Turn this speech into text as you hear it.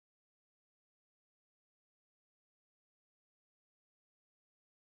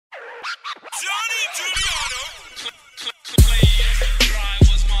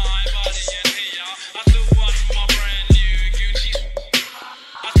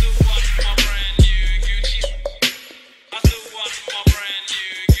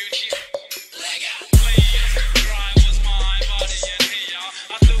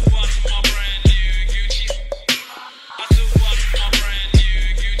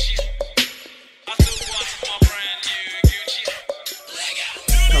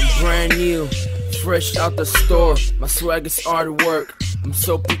Brand new, fresh out the store. My swag is artwork. I'm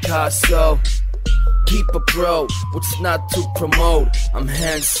so Picasso. Keep a pro, what's not to promote? I'm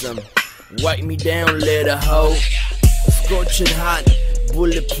handsome. Wipe me down, little hoe. Scorching hot,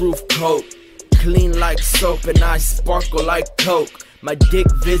 bulletproof coat. Clean like soap and I sparkle like coke. My dick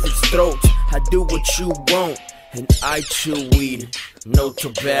visits throats. I do what you want. And I chew weed, no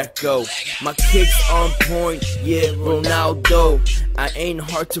tobacco. My kicks on point, yeah, Ronaldo. I ain't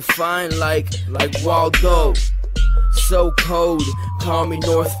hard to find like Waldo. So cold, call me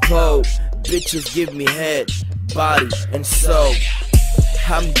North Pole. Bitches give me head, body, and soul.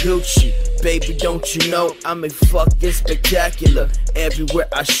 I'm Gucci, baby, don't you know I'm a fucking spectacular everywhere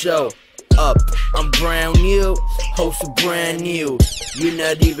I show up. I'm brand new, host of brand new. You're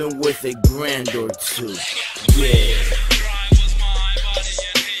not even worth a grand or two. Yeah.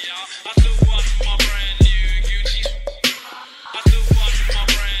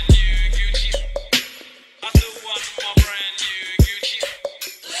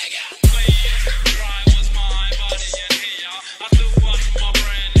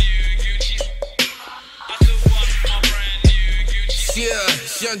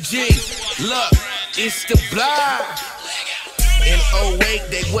 Young G, look, it's the block. In 08,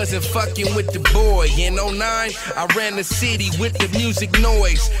 they wasn't fucking with the boy. In 09, I ran the city with the music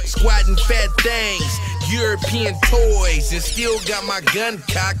noise, squatting fat things, European toys, and still got my gun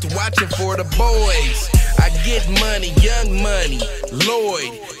cocked, watching for the boys. I get money, young money,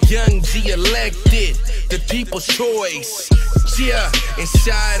 Lloyd, Young G elected, the people's choice. Yeah, and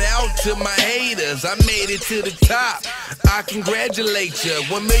shout out to my haters, I made it to the top. I congratulate ya,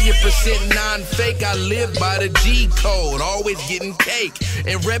 1,000,000% non-fake. I live by the G code, always getting cake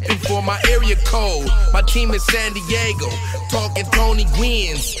and repping for my area code. My team is San Diego, talking Tony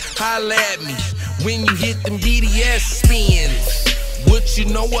Gwynns. Holla at me when you hit them BDS spins. What you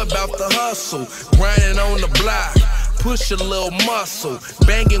know about the hustle, grinding on the block. Push a little muscle,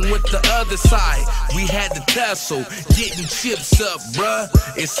 banging with the other side. We had the tussle, getting chips up, bruh.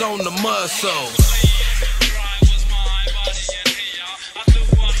 It's on the muscles.